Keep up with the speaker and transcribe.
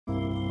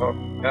Oh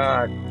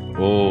God.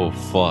 Oh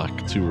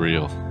fuck, too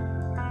real.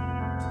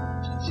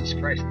 Jesus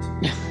Christ.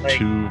 Like,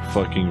 Too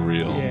fucking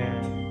real.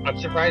 Yeah. I'm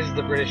surprised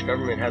the British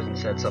government hasn't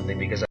said something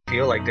because I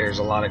feel like there's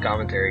a lot of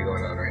commentary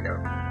going on right now.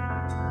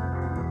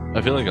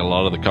 I feel like a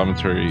lot of the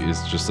commentary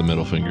is just a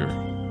middle finger.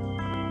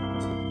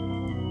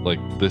 Like,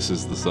 this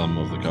is the sum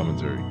of the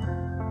commentary.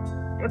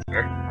 That's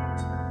fair.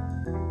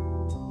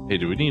 Hey,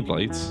 do we need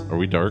lights? Are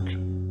we dark?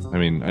 I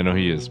mean, I know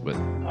he is, but...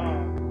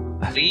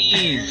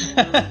 Please.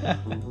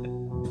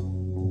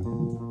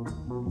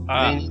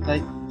 Ah.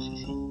 Like,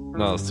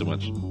 No, that's too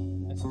much.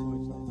 That's too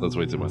much light. That's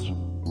way too much.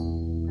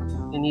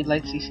 you need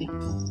light, CC?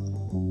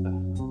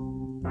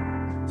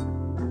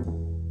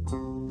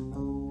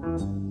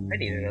 I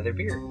need another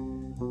beer.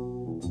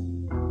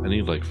 I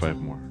need like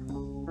 5 more.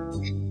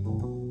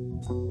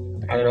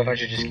 I don't know if I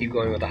should just keep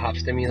going with a hop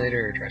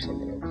stimulator or try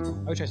something else.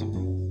 I would try something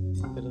else.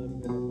 Get a little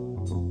bit of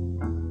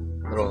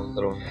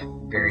Little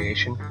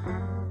variation.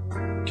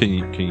 Can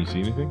you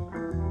see anything?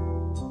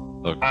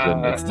 Oh,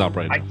 then it's not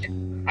bright enough.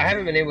 I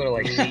haven't been able to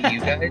like see you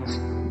guys.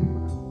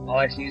 All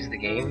I see is the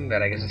game,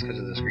 but I guess it's because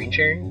of the screen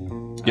sharing.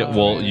 Yeah,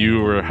 well, you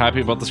were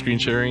happy about the screen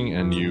sharing,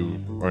 and you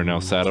are now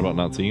sad about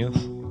not seeing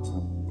us?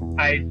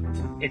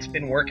 It's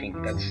been working.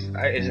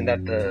 Isn't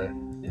that the...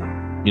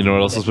 You know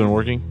what else has been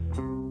working?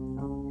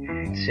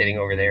 Sitting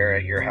over there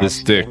at your house.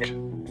 This dick.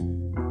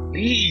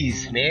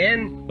 Please,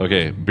 man.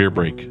 Okay, beer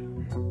break.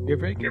 beer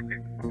break.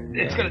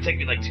 It's gonna take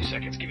me like 2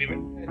 seconds. Give me a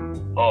minute.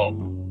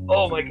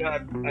 Oh my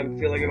God. I'm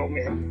feeling an old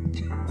man.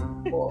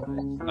 Oh.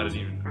 I didn't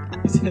even...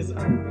 He says,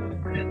 I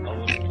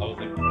was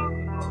like...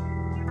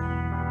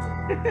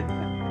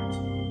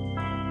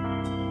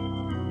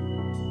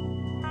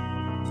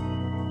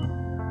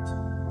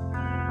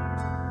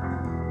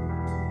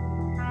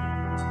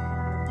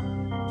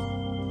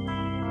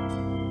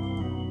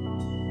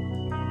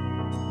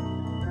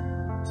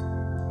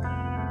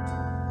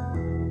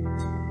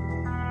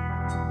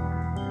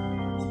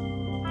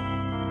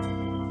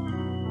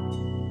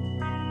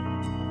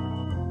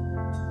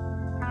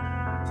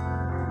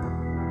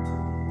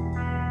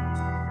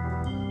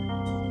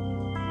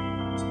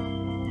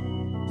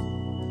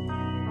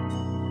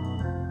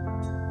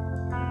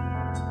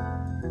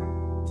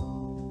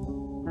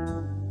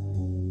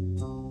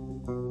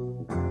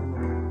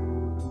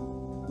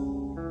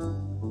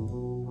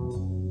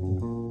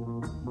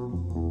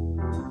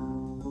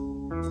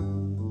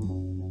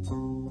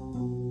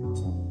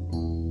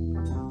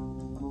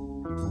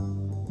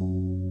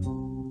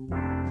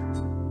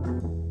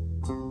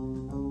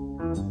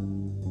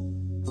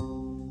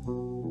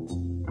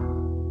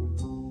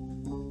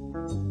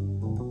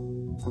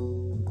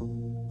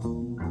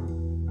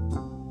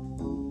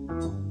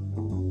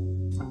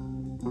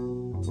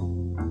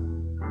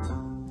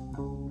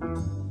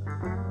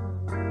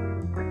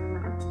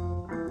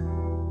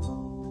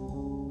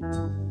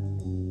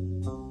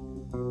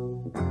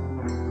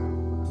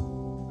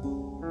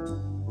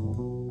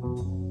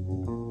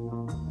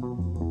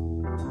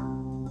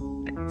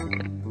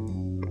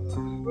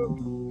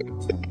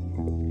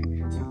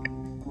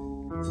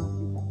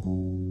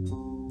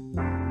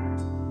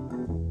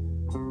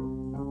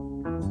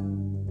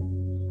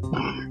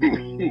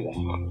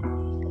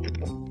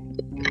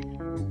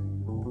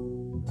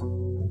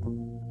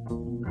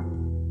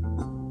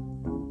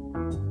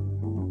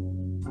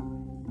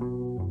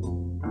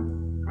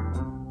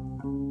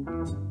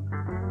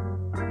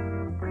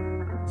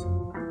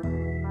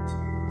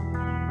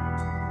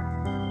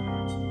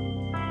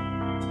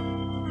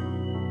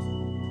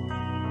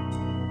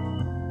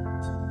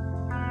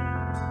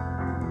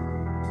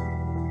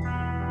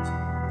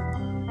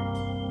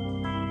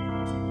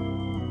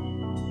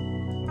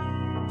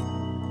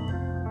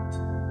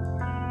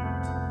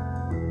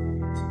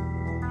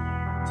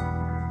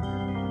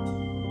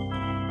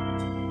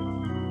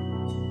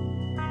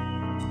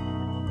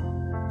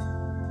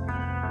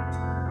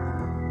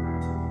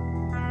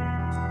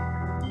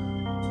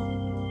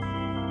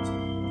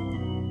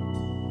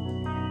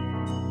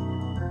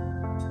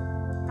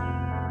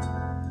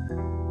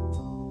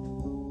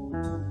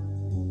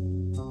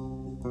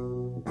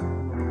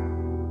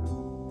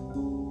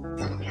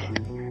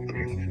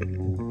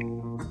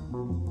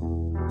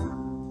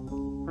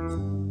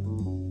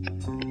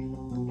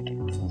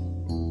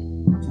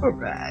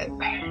 Alright.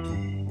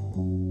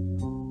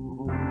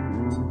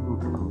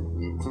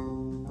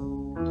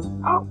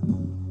 Oh.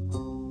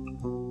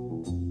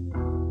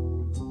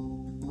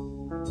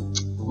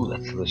 Ooh,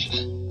 that's delicious.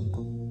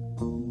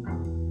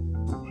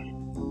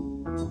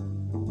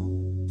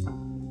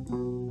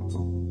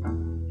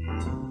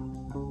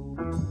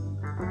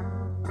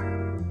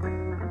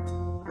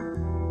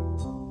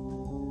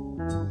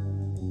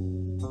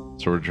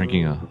 So we're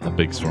drinking a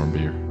Big Storm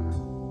beer.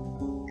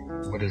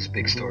 What is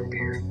Big Storm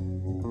beer?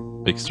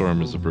 Big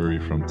Storm is a brewery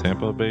from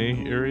Tampa Bay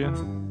area.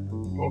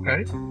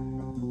 Okay.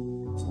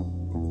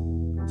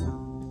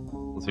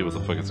 Let's see what the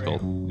fuck it's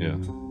called. Yeah.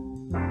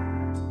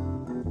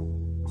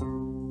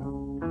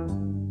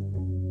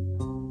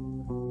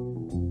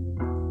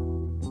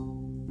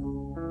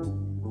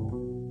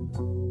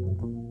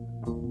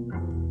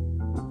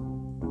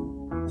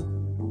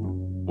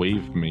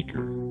 Wave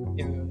maker.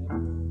 Yeah, we go there.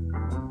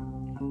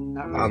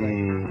 Not really.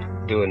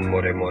 I'm doing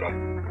more moro.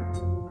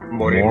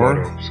 More More?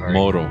 moro. Sorry.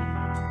 Moro.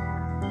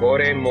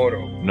 More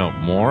moro. No,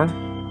 more?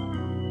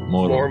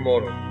 Moro. More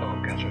moro. Oh,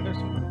 gotcha.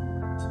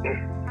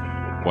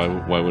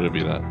 Why would it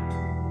be that?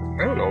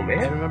 I don't know, I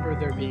man. remember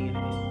there being an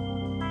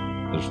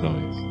A. There's no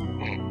A's.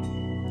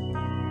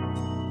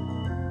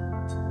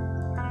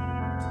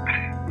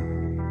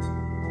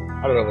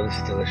 I don't know, but this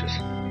is delicious.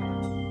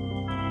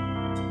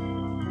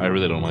 I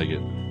really don't like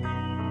it.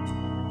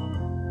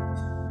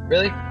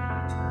 Really?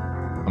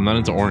 I'm not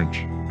into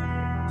orange.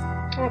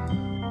 Oh.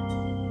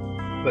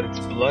 But it's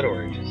blood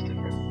orange. It's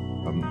different.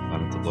 I'm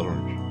not into blood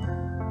orange.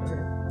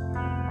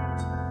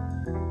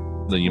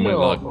 Then you might No.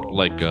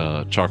 like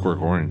Chalkwork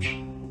orange.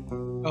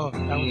 Oh, that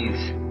Jeez. was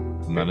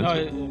I'm not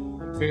into it.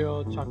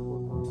 Imperial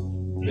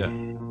chocolate. Yeah.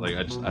 Like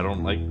I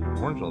don't like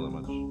orange all that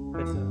much.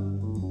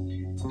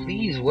 It's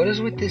Please, what is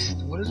with this?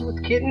 What is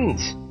with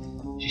kittens?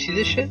 Did you see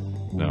this shit?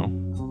 No.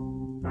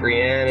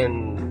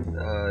 Brienne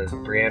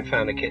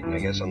found a kitten, I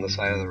guess, on the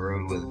side of the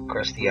road with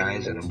crusty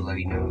eyes and a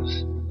bloody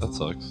nose. That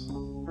sucks.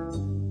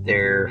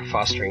 They're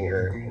fostering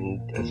her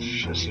and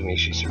assuming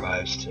she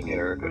survives to get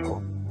her a good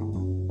home.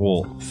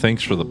 Well,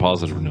 thanks for the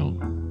positive note.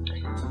 well, I mean,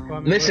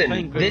 we're Listen,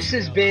 playing this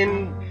has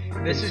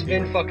Grimsfield.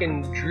 been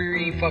fucking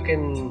dreary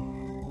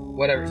fucking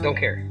whatever. Don't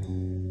care.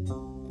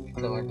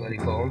 Tell our bloody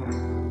phone.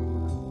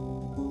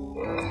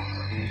 Ugh.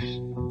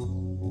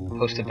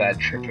 Post a bad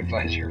trip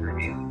advisor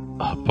review.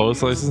 A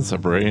post license, a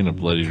beret, and a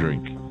bloody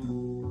drink.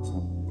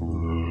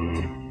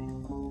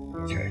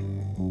 Okay.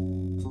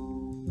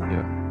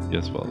 Yeah.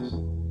 Yes, boss.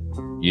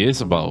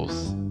 Yes,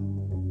 boss.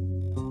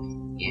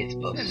 Yes,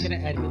 I'm boss.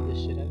 gonna admit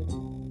this shit out of it.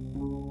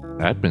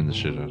 Admin the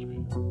shit out of you.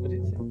 What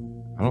did it say?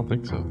 I don't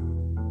think so.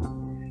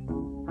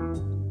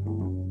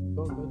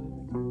 Go to the next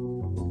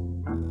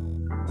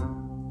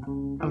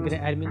one. I'm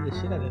gonna admin the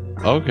shit out of it.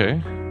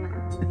 Okay.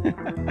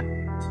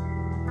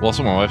 Well, that's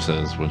what my wife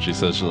says when she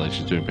says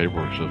she's doing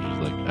paperwork. She's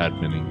like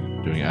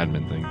doing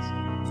admin things.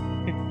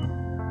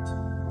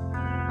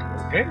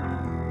 Okay.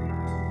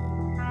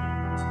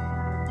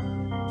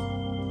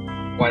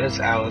 Why does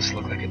Alice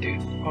look like a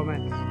dude? Oh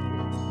man.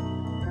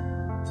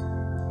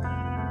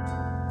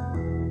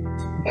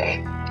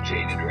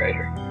 Jaded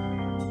writer.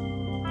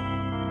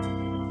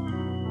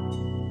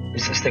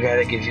 Is this the guy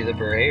that gives you the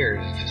beret, or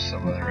is it just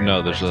some other? No,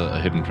 random there's person?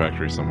 a hidden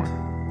factory somewhere.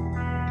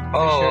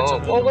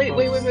 Wait.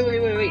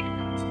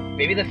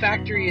 Maybe the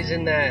factory is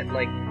in that,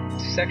 like,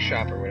 sex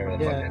shop or whatever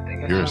the fuck Yeah. that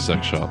thing is. You're a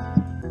sex shop.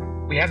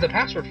 We have the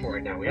password for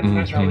it now. We have the Mhm.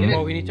 password to get Well,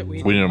 in. we need to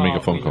We need to make a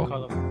phone we need to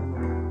call.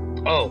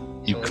 them. Oh.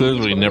 You so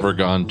clearly let's- never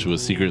gone to a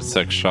secret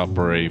sex shop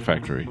or a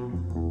factory.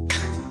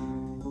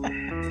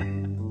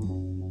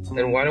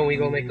 Then why don't we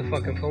go make the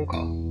fucking phone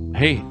call?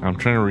 Hey, I'm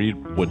trying to read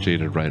what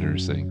Jaded Writer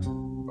is saying.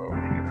 Oh my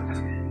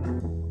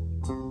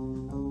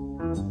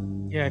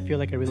god. Yeah, I feel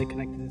like I really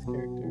connect to this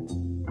character.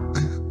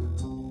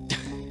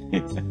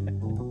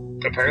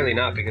 Apparently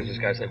not, because this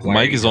guy's like, why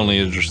Mike are you- is only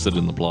interested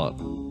in the plot.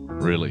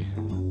 Really.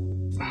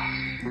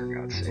 For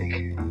God's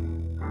sake.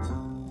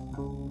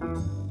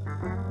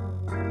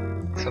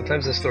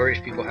 Sometimes the stories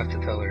people have to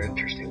tell are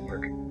interesting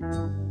work.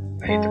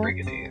 I hate to break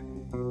it to you.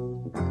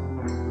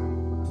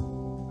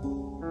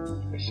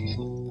 It's just-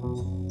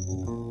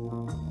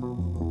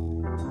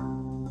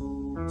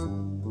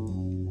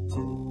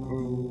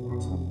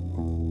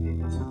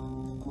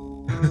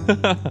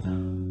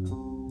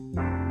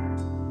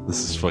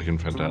 This is fucking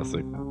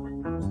fantastic.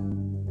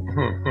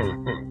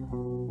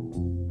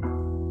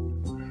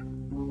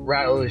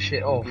 Rattle the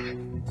shit off.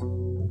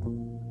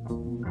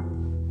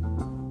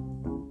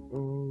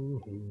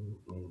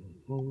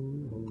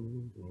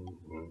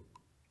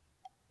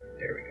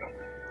 There we go.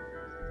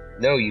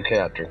 No, you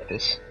cannot drink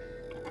this.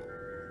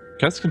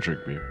 Cats can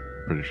drink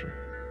beer, pretty sure.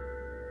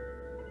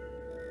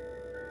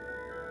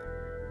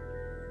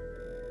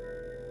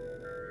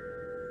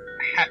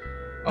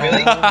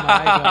 Really? Oh my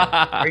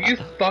god. Are you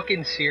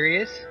fucking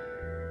serious?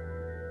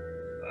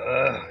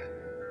 Ugh.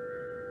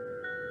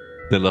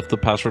 They left the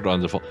password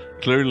on default.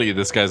 Clearly,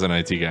 this guy's an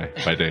IT guy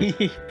by day.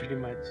 Pretty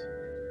much.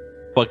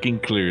 Fucking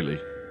clearly.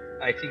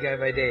 IT guy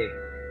by day,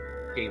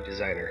 game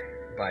designer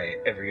by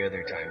every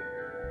other time.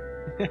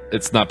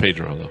 It's not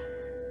Pedro, though.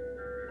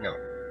 No,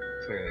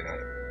 clearly not.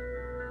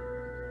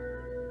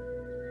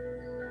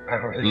 I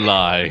don't really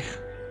Lie.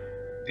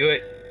 do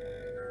it.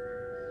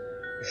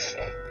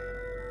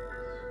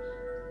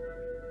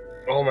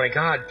 Oh my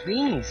god,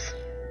 please!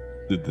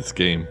 Did this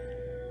game.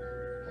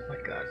 Oh my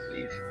god,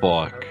 please.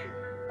 Fuck.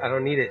 I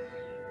don't need it.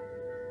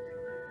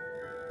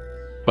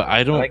 But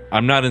I don't. Like-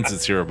 I'm not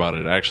insincere about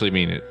it. I actually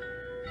mean it.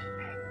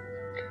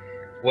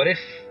 What if,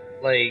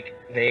 like,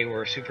 they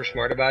were super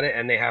smart about it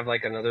and they have,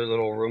 like, another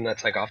little room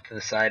that's, like, off to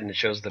the side and it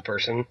shows the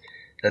person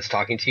that's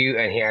talking to you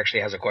and he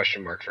actually has a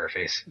question mark for a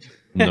face?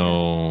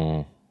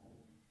 No.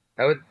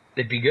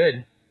 It'd be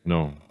good.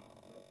 No.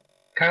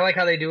 Kind of like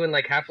how they do in,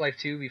 like, Half-Life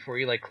 2 before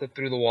you, like, clip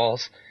through the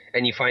walls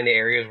and you find the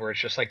areas where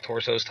it's just, like,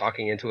 torsos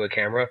talking into a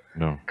camera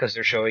No. because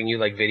they're showing you,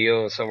 like,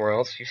 video somewhere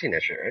else. You've seen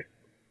that shit, right?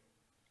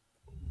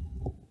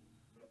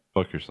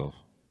 Fuck yourself.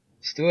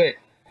 Let's do it.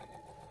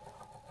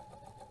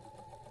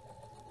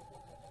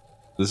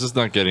 This is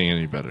not getting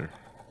any better.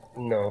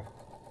 No,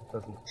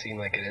 doesn't seem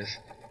like it is.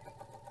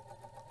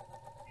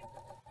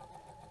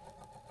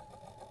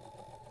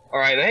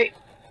 Alright, mate.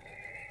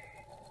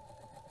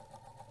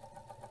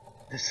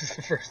 This is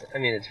the first. I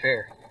mean, it's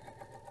fair.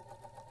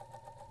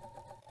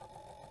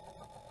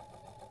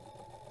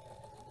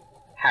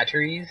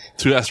 Hatcheries?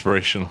 Too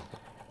aspirational.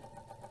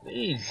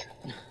 Please.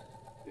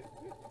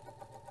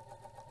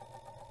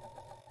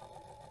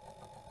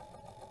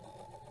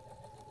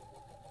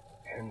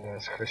 And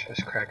those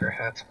Christmas cracker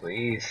hats,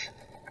 please.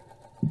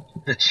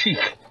 The cheek.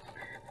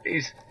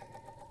 Please.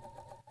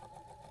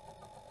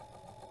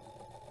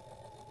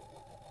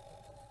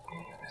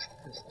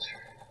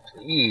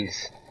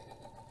 Please.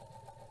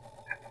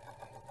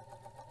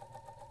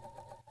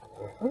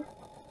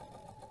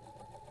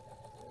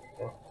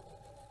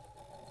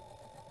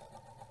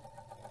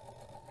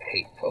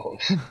 Hate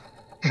poems.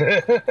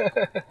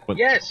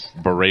 Yes!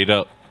 Beret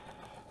up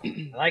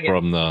I like it.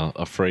 from the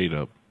afraid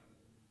up.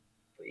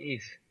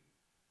 Please.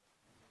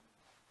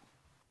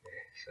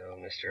 So,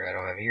 Mr. I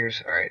don't have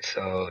ears. Alright,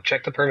 so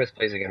check the permits,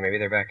 please, again. Maybe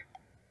they're back.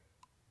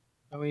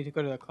 Oh, we need to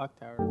go to the clock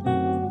tower.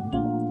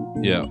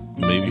 Yeah,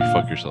 maybe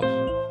fuck yourself.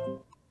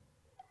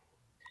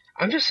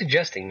 I'm just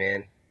suggesting,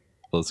 man.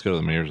 Let's go to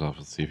the mayor's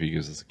office, see if he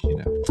gives us a key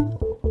now.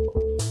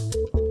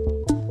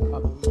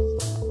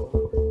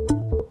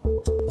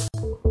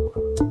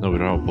 No, we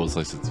don't have a post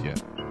license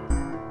yet.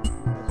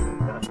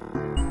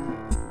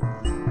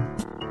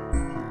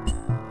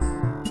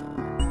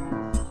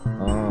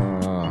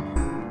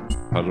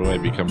 How do I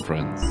become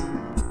friends?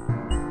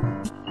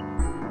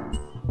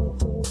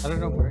 I don't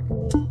know, Mark.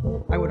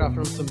 I would offer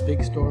him some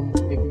big storm,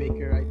 big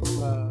maker,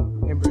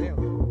 amber ale.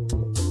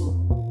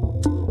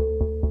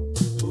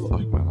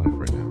 Fuck my life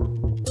right now.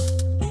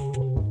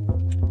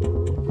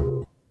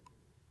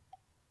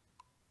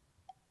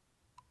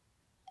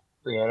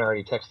 Brianna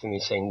already texted me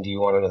saying, do you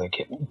want another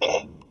kitten?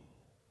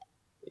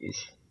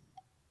 Please.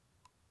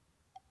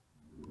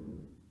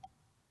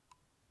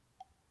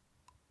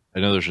 I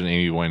know there's an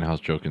Amy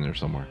Winehouse joke in there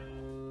somewhere.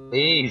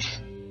 Please.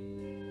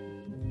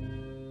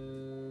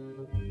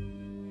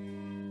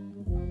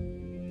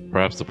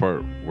 Perhaps the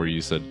part where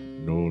you said,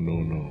 no,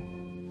 no, no.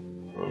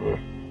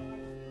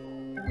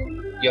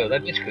 Yo,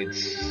 that bitch could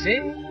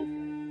sing.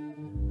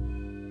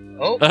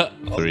 Oh.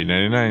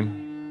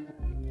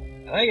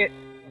 $3.99. I like it.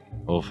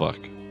 Oh, fuck.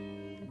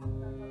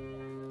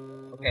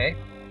 Okay.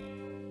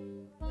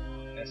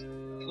 Yes.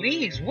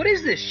 Please, what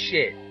is this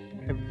shit?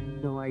 I have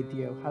no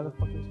idea. How the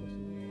fuck are we supposed to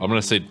do I'm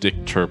gonna say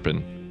Dick Turpin.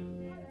 it?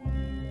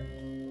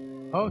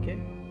 Oh, okay.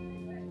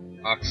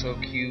 Oxo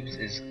cubes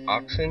is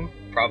oxen?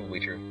 Probably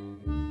true.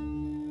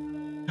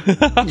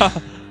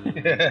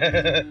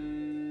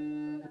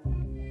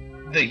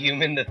 The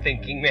human, the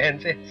thinking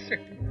man's answer.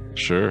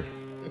 Sure.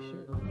 Oh,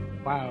 sure.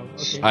 Wow.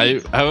 Okay. I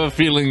have a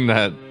feeling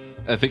that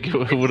I think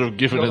it would have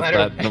given No us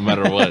matter- that no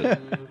matter what.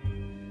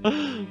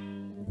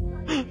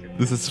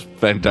 This is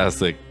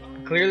fantastic.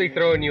 Clearly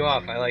throwing you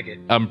off. I like it.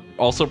 I'm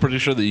also pretty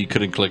sure that you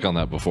couldn't click on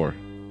that before.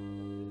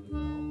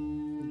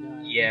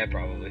 Yeah,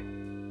 probably.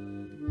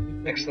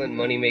 Excellent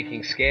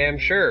money-making scam.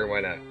 Sure,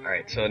 why not?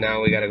 Alright, so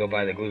now we gotta go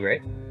buy the glue,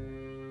 right?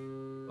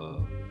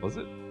 Was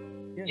it?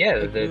 Yeah,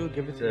 take the glue,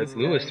 give it to the this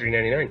glue guy. was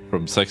 $3.99.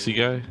 From Sexy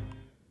Guy?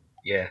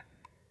 Yeah.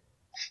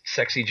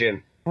 Sexy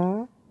Jim.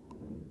 Huh?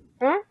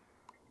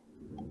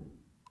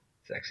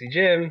 Sexy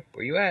Jim,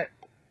 where you at?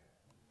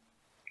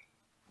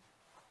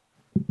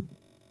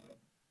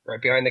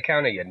 Right behind the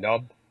counter, you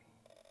nub.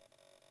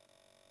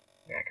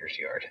 Knacker's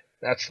Yard.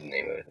 That's the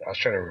name of it. I was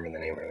trying to remember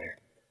the name earlier.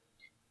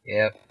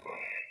 Yep.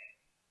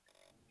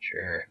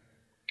 Sure.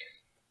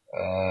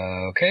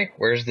 Okay,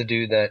 where's the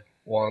dude that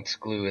wants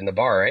glue in the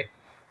bar, right?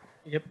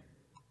 Yep.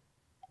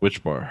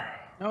 Which bar?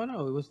 No,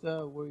 no, it was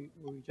the where we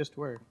just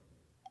were.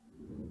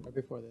 Right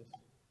before this.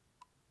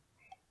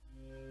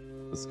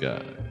 This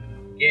guy.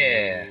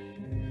 Yeah.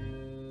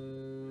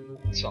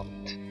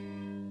 Solvent.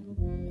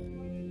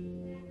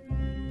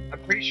 I'm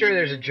pretty sure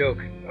there's a joke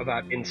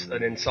about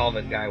an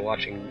insolvent guy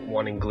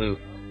wanting glue.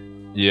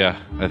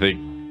 Yeah, I think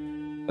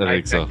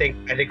so. I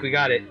think we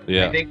got it.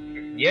 Yeah.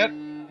 Yep,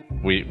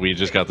 We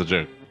just got the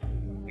joke.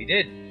 we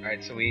did. All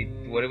right, so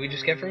what did we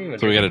just get from him?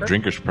 So we got a permit?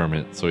 drinker's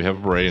permit. So we have a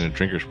beret and a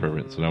drinker's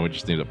permit. So now we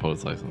just need a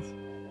post license.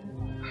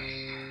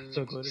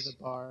 So go to the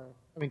bar.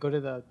 I mean, go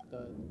to the jazz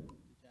club.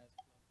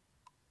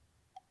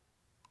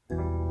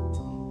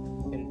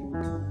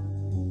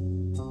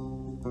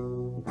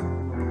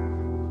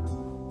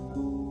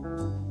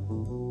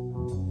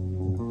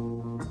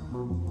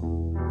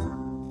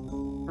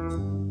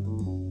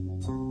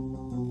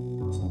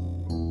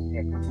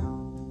 Get a drink.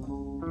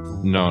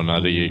 No,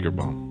 not a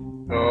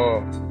Jaegerbomb.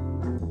 Oh,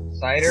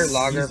 cider,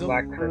 lager, Diesel?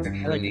 blackcurrant I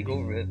for like legal.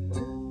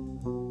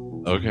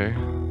 Okay.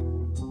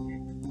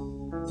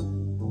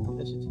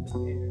 That shit's in the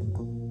air.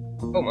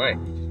 Oh my.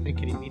 Just drink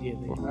it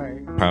immediately.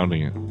 Alright.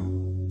 Pounding it.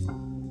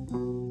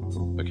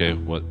 Okay,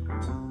 what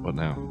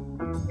now?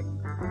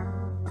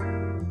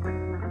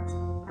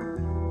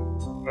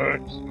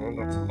 Just on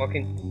the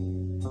fucking.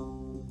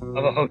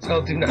 of a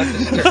hotel do not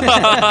disturb.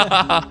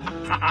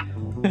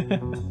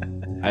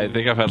 I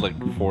think I've had like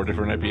 4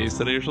 different IPAs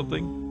today or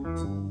something.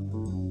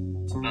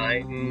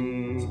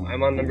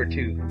 I'm on number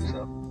 2,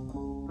 so.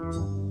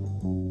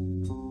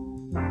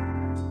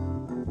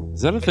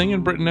 Is that a thing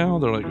in Britain now?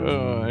 They're like,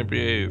 oh,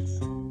 IPAs.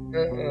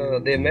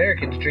 The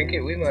Americans drink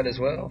it, we might as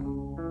well.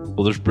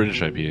 Well, there's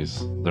British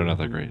IPAs. They're not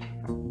that great.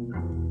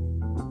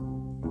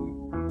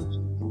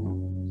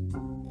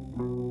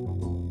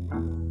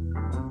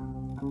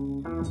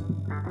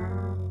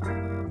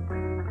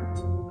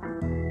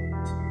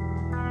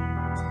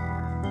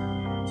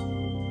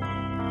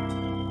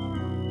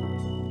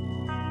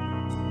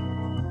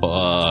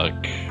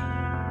 Fuck.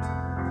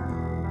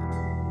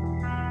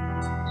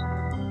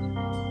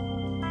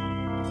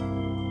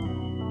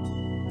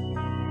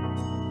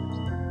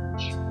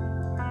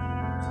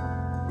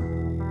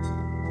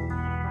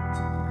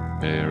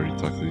 Hey, I already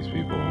talked to these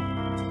people.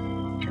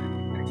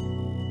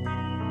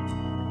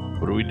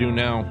 What do we do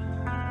now?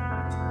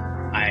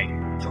 I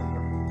don't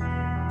know.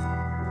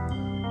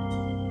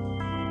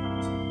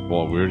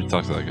 Well, we already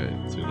talked to that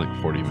guy. So like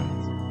 40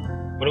 minutes.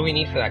 What do we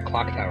need for that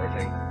clock tower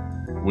thing?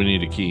 We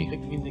need a key. The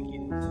key.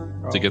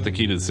 To get the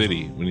key to the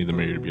city, we need the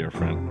mayor to be our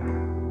friend.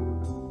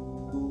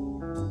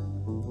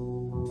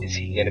 Is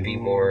he going to be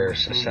more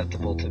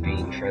susceptible to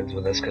being friends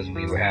with us because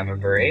we have a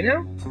beret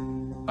now?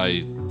 I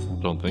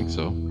don't think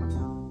so.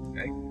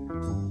 Okay.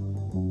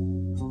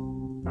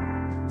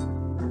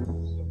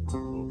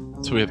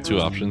 So we have 2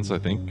 options, I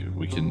think.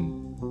 We can...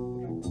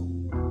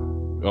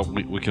 Oh,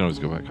 we can always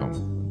go back home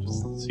and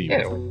just see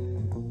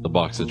what the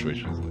box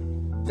situation is like.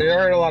 There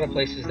aren't a lot of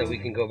places that we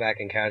can go back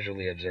and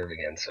casually observe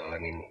again, so I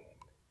mean,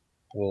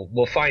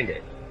 we'll find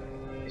it.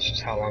 It's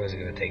just how long is it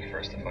going to take for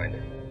us to find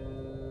it?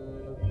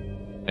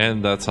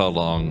 And that's how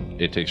long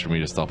it takes for me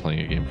to stop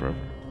playing a game forever.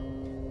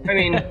 I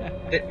mean,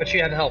 but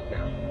you have help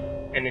now,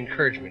 and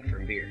encouragement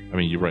from beer. I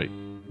mean, you're right.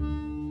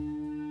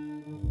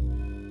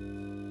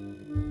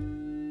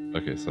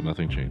 Okay, so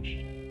nothing changed.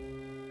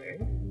 Okay.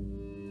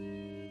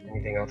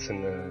 Anything else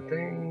in the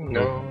thing?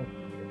 No.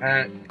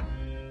 Hat.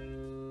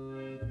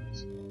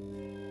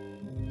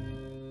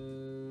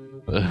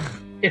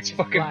 It's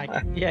fucking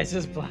Black. Yeah, it's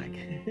just black.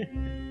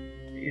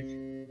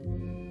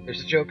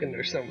 There's a joke in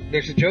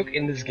there's a joke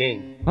in this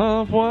game.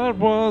 Of what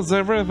was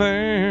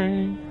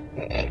everything?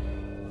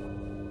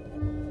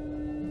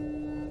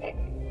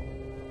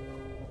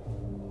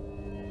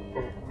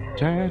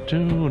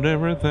 Tattooed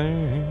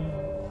everything.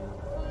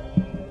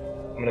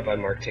 I'm gonna buy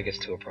Mark tickets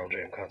to a Pearl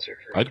Jam concert.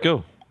 I'd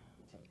go.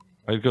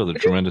 They're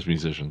tremendous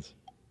musicians.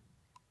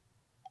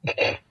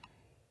 I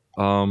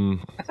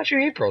thought you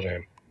hate Pearl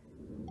Jam.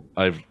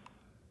 I've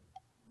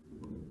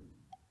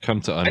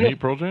come to unhate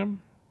Pearl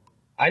Jam?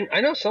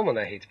 I know someone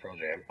that hates Pearl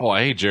Jam. Oh,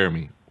 I hate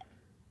Jeremy.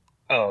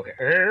 Oh, okay.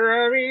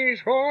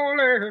 Jeremy's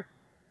holler.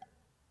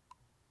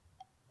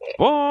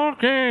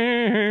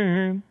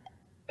 Walking.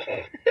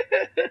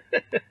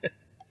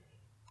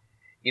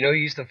 You know, he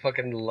used to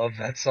fucking love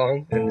that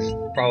song, and it's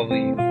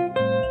probably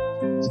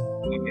fucking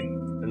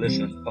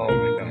Alyssa. Oh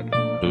my god.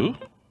 Who?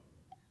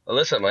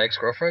 Alyssa, my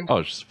ex-girlfriend.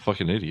 Oh, she's a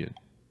fucking idiot.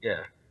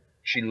 Yeah,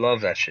 she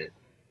loved that shit.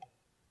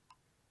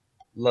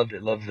 Loved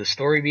it. Loved the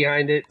story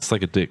behind it. It's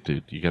like a dick,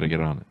 dude. You gotta get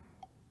on it.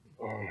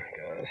 Oh my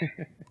god.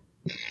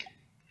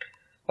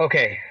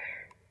 Okay,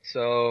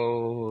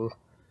 so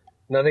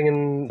nothing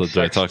in. So did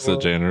I talk to the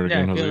janitor Yeah,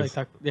 again, I feel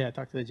Jose? like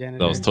talk to the janitor.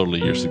 That was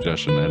totally your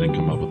suggestion. I didn't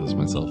come up with this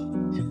myself.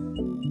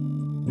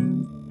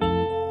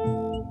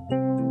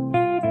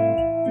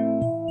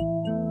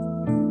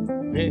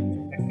 The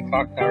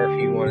clock tower if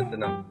you wanted to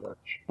know much.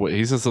 Wait,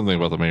 he said something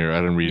about the mayor.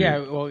 I didn't read Yeah,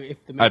 it. well, if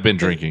the I've been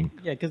drinking.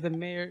 Yeah, because the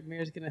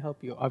mayor's gonna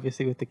help you,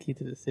 obviously, with the key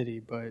to the city,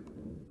 but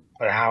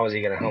how is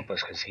he gonna help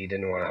us? Because he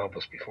didn't want to help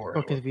us before.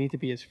 because we need to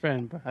be his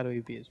friend. But how do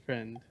we be his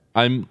friend?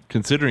 I'm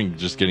considering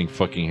just getting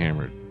fucking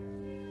hammered.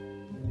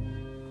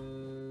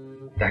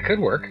 That could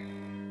work.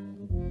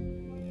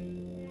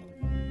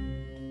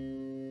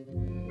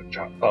 What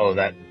job? Oh,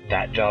 that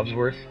job's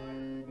worth.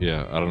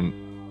 Yeah, I don't.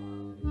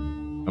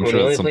 I'm Well, sure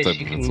the that's some only type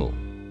place of you insult.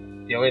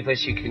 The only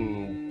place you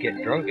can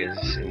get drunk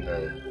is in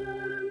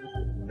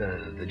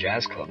the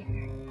jazz club.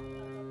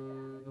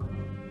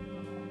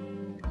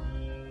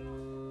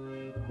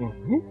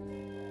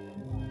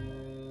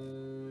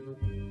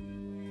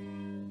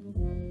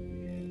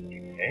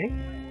 Okay.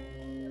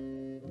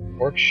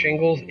 Pork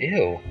shingles,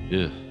 ew.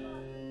 Yeah.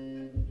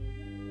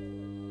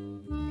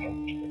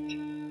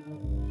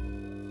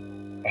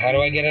 How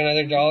do I get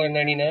another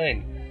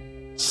 $1.99?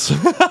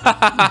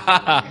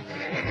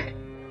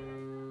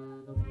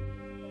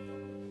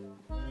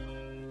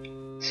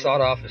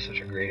 Sawed off is such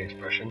a great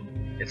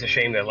expression. It's a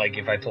shame that, like,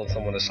 if I told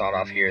someone to sawed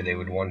off here, they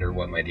would wonder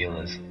what my deal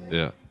is.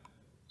 Yeah.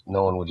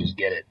 No one would just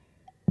get it.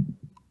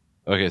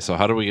 Okay, so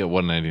how do we get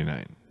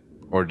 $1.99?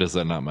 Or does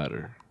that not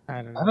matter?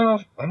 I don't know.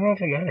 I don't know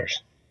if it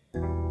matters.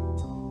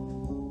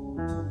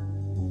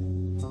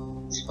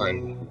 It's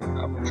fine.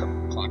 I'll put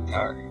some clock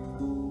tower.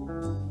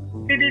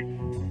 Beep beep.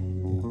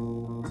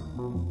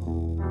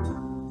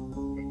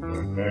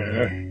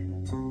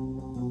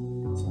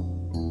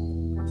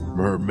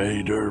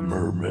 Mermaider.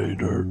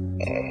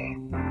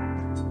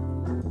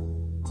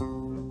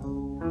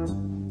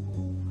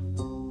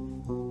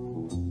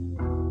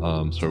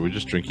 So are we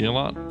just drinking a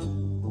lot?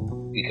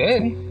 We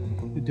could.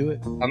 You do it.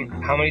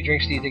 How many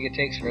drinks do you think it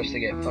takes for us to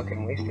get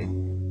fucking wasted?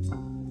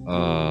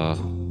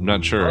 I'm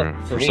not sure.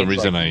 Oh, for me, some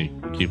it's reason, like-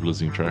 I keep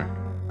losing track.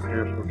 3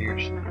 or 4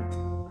 beers.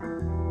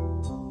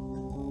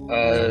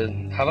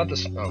 How about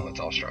this? Oh, it's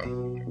all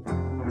strong.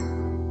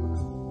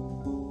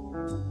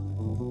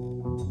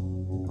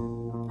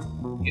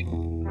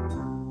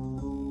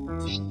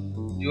 Just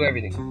do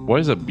everything. Why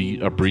is a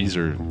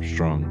breezer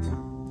strong?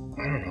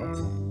 I don't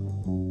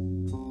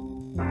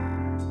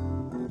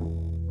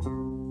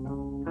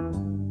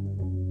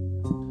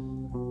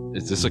know.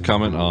 Is this a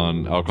comment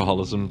on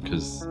alcoholism?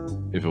 Because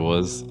if it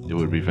was, it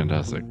would be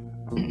fantastic.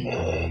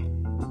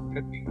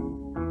 Could be.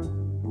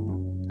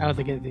 I don't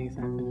think anything's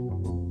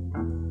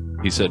happening.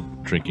 He said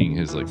drinking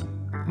his like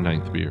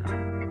 9th beer.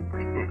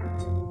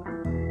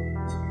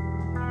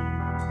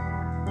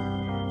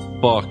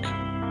 Fuck.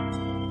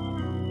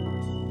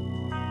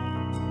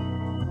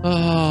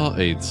 Oh,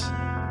 AIDS.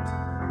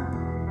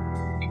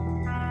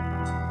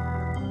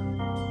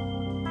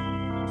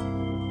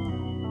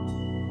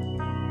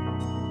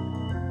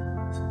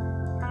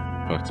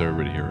 Fuck, to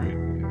everybody here, right?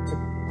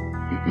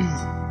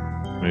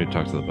 Maybe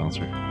talk to the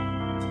bouncer.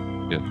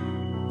 Yep.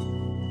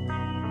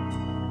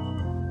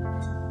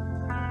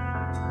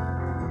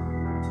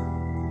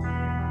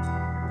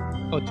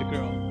 Oh, it's a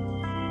girl.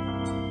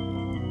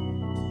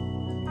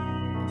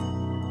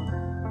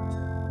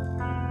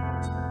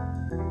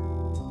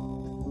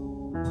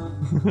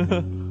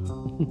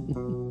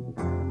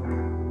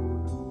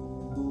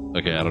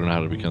 Okay, I don't know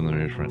how to become the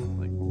married friend,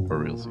 like, for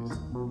realsies.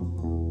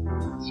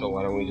 So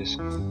why don't we just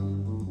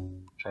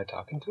try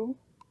talking to him?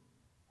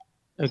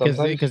 Because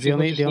Sometimes the people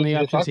only just the only need you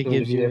to options talk he to them to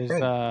gives be you their is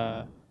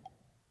friend.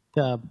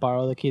 to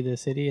borrow the key to the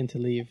city and to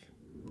leave.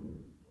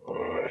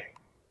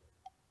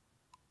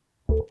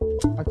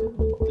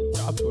 The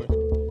job tour.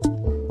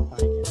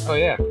 Oh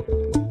yeah.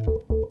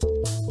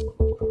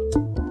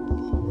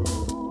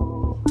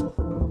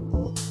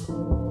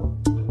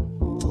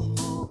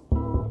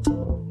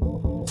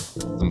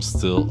 I'm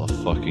still a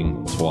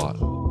fucking twat.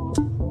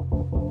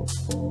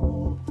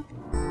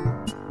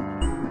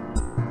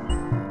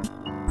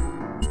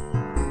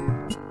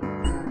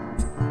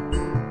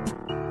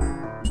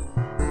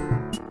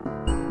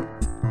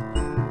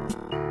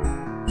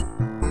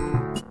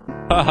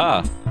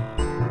 Haha!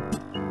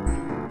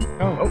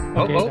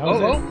 Oh, okay, that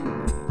was it.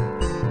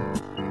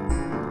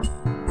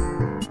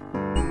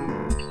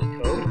 Key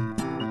code.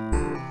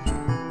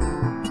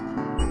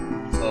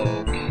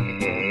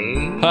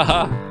 Okay.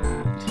 Haha!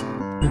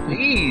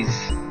 Please.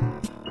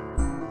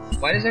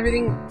 Why does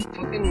everything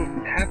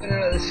fucking happen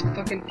out of this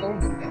fucking phone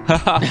booth?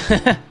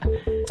 Haha!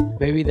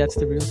 Maybe that's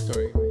the real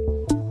story.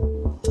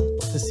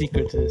 The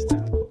secret to this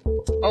town.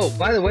 Oh,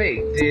 by the way,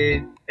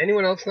 did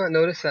anyone else not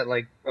notice that,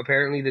 like,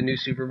 apparently the new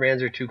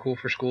SCUMMbags are too cool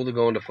for school to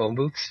go into phone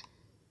booths?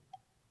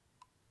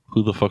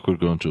 Who the fuck would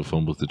go into a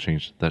phone booth to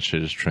change? That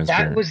shit is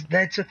transparent.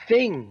 That's a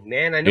thing,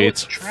 man. I know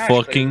It's trash,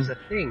 fucking but it was a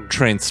thing.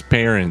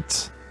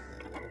 transparent.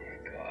 Oh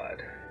my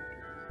god.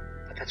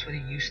 But that's what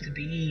it used to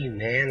be,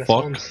 man. That's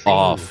what I'm Fuck saying.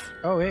 off.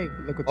 Oh, hey,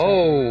 look what's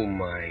Oh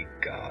my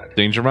god.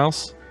 Danger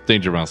Mouse?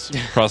 Danger Mouse.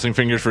 Crossing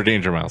fingers for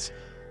Danger Mouse.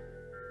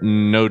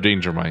 No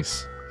Danger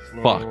Mice.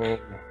 Fuck. No.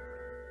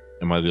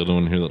 Am I the only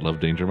one here that loved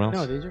Danger Mouse?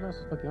 No, Danger Mouse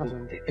is fucking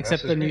awesome. Danger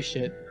Except Mouse the is new great.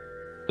 shit.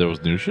 There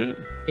was new shit?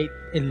 It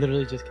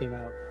literally just came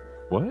out.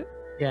 What?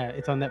 Yeah,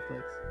 it's on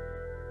Netflix.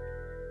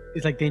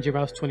 It's like Danger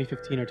Mouse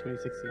 2015 or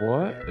 2016.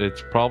 What? Yeah.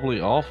 It's probably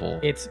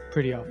awful. It's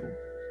pretty awful.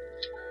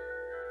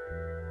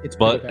 It's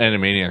But pretty bad.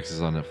 Animaniacs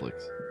is on Netflix.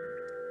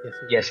 Yes,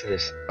 it is. Yes, it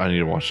is. I need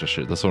to watch this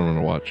shit. That's what I'm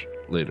gonna watch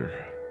later.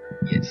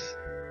 Yes.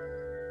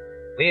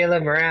 Wheel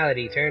of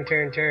morality. Turn,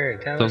 turn, turn.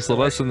 Tell That's us the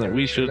lesson that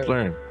we should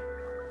learn.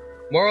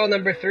 Moral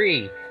number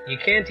 3. You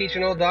can teach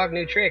an old dog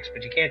new tricks,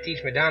 but you can't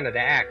teach Madonna to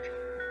act.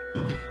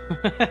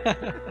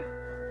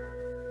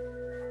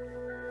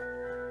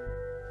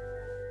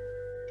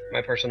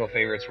 My personal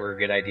favorites were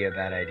good idea,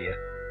 bad idea.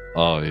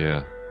 Oh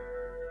yeah,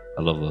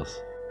 I love this.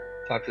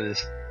 Talk to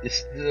this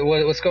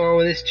what's going on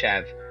with this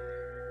chav?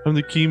 I'm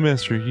the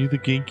keymaster. You the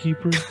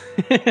gatekeeper?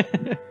 Get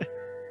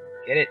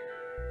it.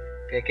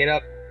 Pick it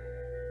up.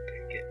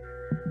 Pick it.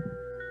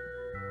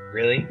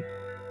 Really?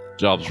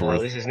 Jobs Well, at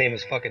worth. least his name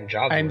is fucking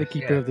Jobs. I'm the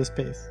keeper of this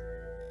place.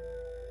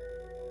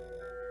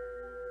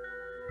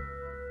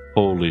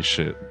 Holy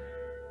shit.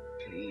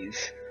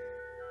 Please.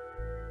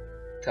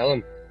 Tell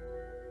him.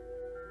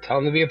 Tell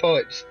him to be a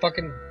poet. Just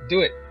fucking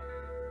do it.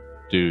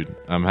 Dude,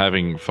 I'm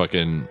having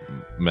fucking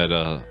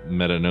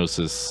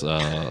metanosis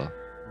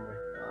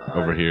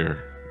over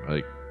here.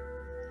 Like,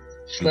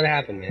 Just let it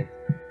happen, man.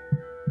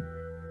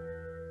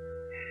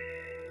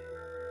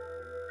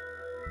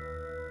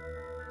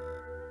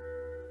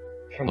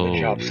 From the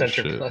Job Holy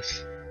Center shit.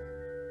 Plus.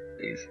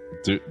 Please.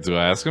 do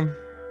I ask him?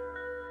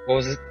 What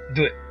was it?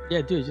 Do it.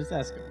 Yeah, dude, just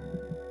ask him.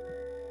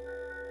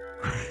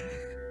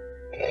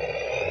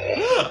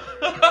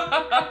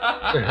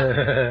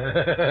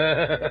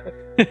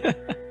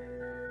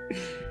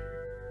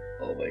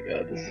 Oh my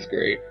god, this is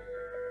great.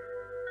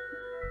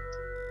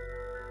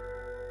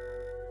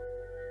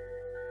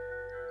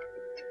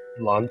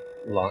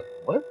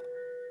 What?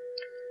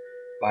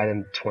 Buy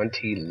them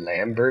 20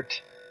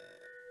 Lambert.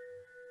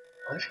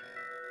 What?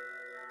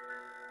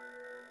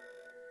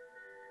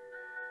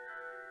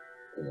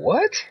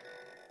 What?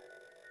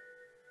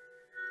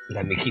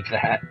 Let me keep the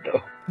hat,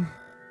 though.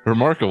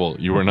 Remarkable.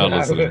 You were not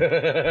listening.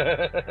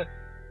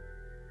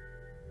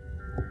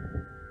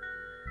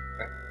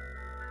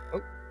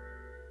 Oh.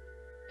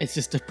 It's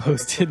just a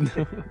post-it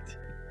note.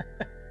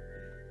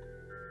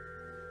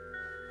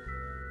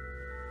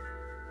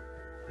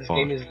 This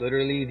game is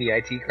literally the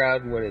IT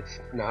crowd when it's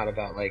not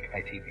about, like,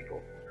 IT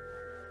people.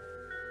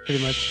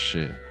 Pretty much.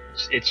 Shit.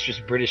 It's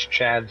just British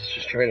chads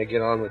just trying to get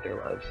on with their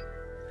lives.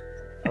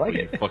 I like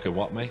it. Fucking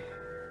what, mate?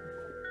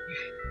 You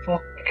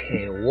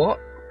fucking what?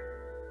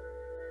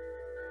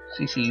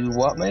 CC, you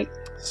what, mate?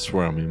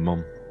 Swear on me,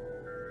 mum.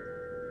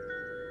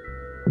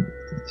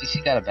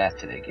 CC got a bath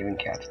today. Giving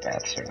cats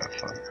baths are not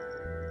fun.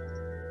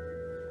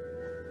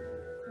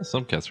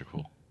 Some cats are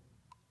cool.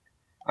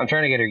 I'm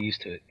trying to get her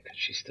used to it because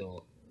she's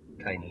still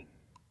tiny.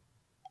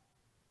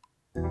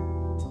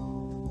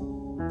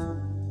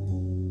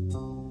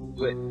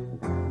 Do it.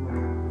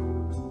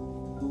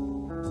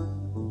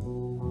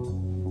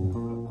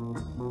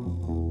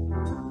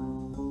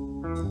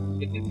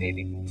 Get it,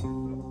 baby.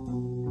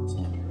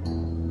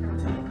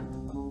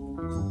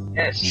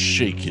 Yes.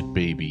 Shake it,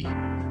 baby.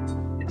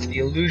 It's the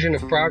illusion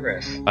of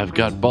progress. I've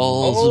got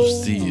balls of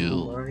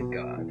steel. Oh my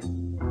god.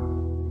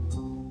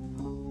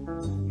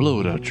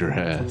 Blow it out your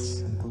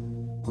ass.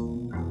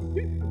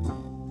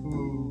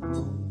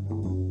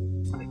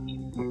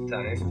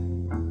 Time.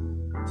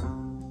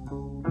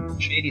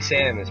 Shady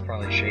Sam is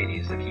probably shady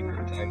as the keeper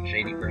of time.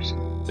 Shady person.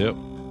 Yep.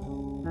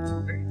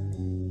 Okay.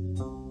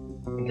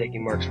 I'm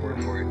taking Mark's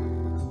word for it.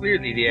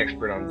 Clearly the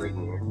expert on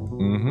breaking here.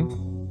 Mm-hmm.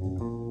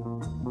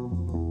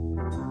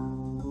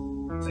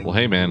 Well,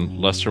 hey man,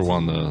 Leicester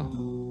won the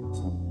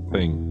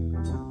thing.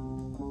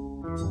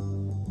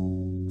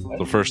 What?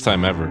 The first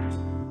time ever.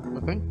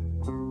 Okay.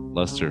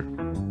 Leicester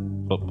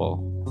football.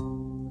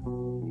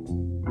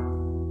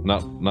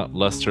 Not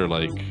Leicester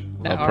like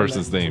a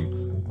person's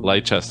name.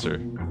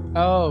 Leicester.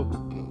 Oh.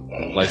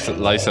 Leicester.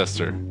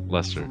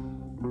 Leicester.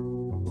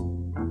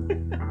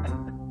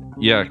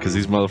 Yeah, because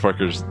these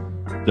motherfuckers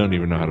don't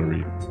even know how to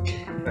read.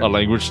 A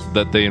language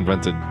that they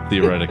invented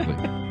theoretically.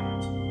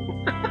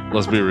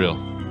 Let's be real.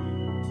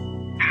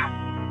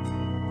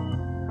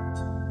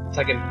 It's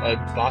like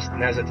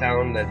Boston has a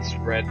town that's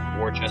read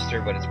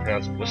Worcester, but it's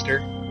pronounced Worcester.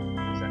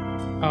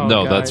 Oh,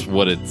 No, God. that's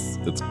what it's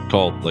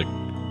called, like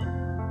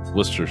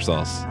Worcester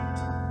sauce.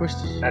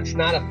 Worcestershire. That's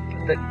not a.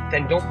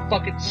 Then don't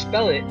fucking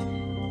spell it.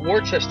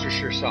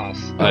 Worcestershire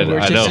sauce. I know.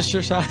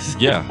 Worcestershire sauce.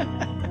 Yeah.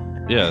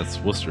 Yeah, it's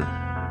Worcester.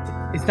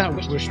 It's not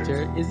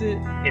Worcestershire. Worcester, is it?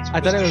 It's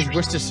I thought it was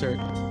Worcestershire.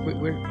 Worcestershire.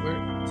 Where?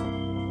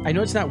 I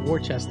know it's not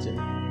Worcester.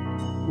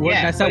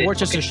 Yeah, That's but not it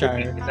Worcestershire.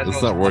 fucking should be, 'cause that's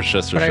It's what not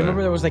Worcestershire. But I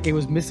remember there was like it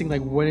was missing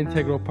like one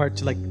integral part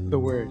to like the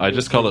word. I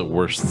just call it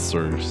Worcester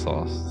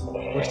sauce.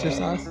 Worcester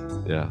sauce.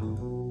 Yeah.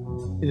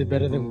 Is it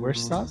better than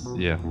Worcester sauce?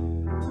 Yeah.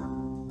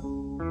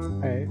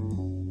 Alright.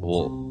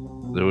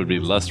 Well, there would be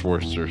less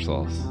Worcester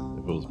sauce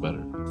if it was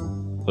better.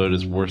 So it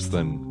is worse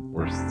than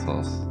Worcester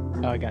sauce.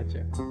 Oh, I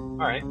gotcha.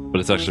 Alright. But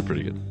it's actually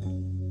pretty good.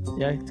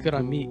 Yeah, it's good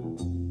on meat.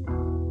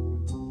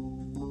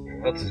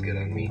 What else is good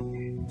on meat?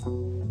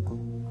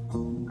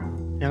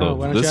 I don't know.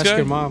 Why don't you this ask guy?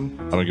 your mom?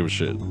 I don't give a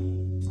shit.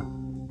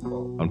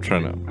 I'm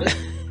trying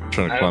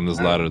to climb this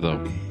ladder though.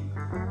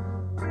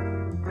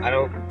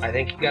 I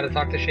think you gotta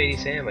talk to Shady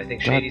Sam. I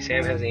think Shady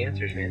Sam has the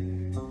answers,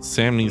 man.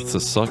 Sam needs to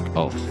suck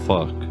a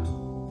fuck.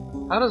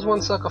 How does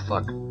one suck a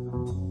fuck?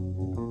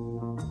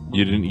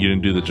 You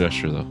didn't do the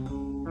gesture though.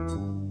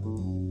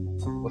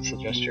 What's the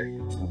gesture?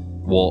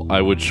 Well,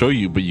 I would show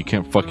you, but you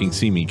can't fucking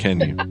see me, can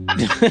you?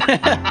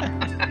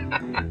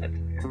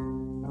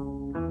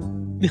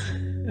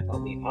 Tell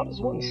me, how does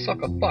one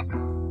suck a fuck?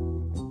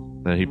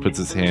 Then he puts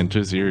his hand to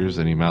his ears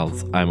and he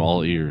mouths, "I'm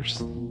all ears."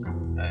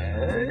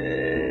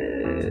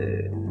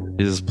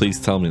 He says, "Please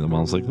tell me." The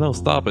mom's like, "No,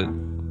 stop it."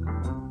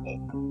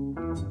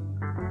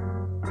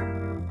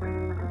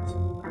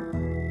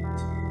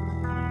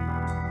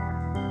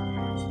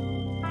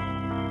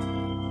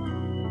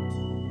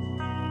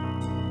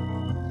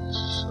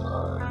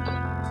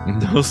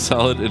 No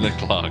salad in a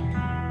clock.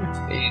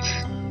 Please.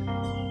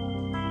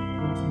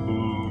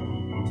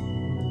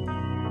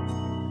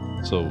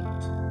 So,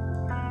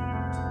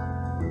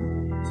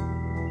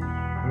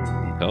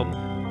 help.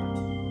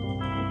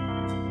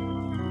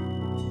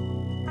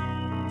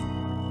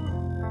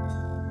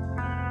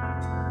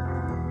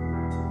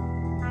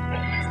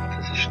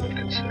 Position of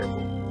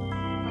considerable.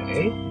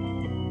 Okay.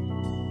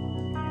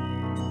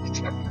 It's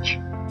not lunch.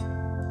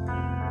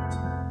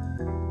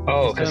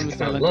 Oh, because it's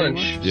not lunch.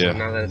 Yeah. So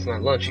now that it's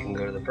not lunch, you can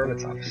go to the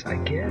permits office. I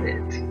get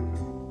it.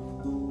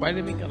 Why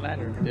did they make a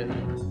ladder? Dude?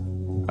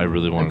 I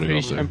really wanted to go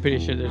up I'm there. pretty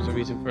sure there's a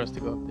reason for us to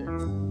go up there.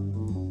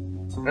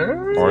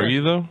 Are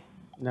you though?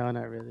 No,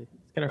 not really.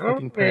 Get our Oh,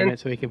 fucking man. permit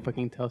so we can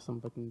fucking tell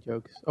some fucking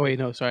jokes. Oh wait,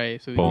 no, sorry.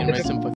 So we Boom. can write some fucking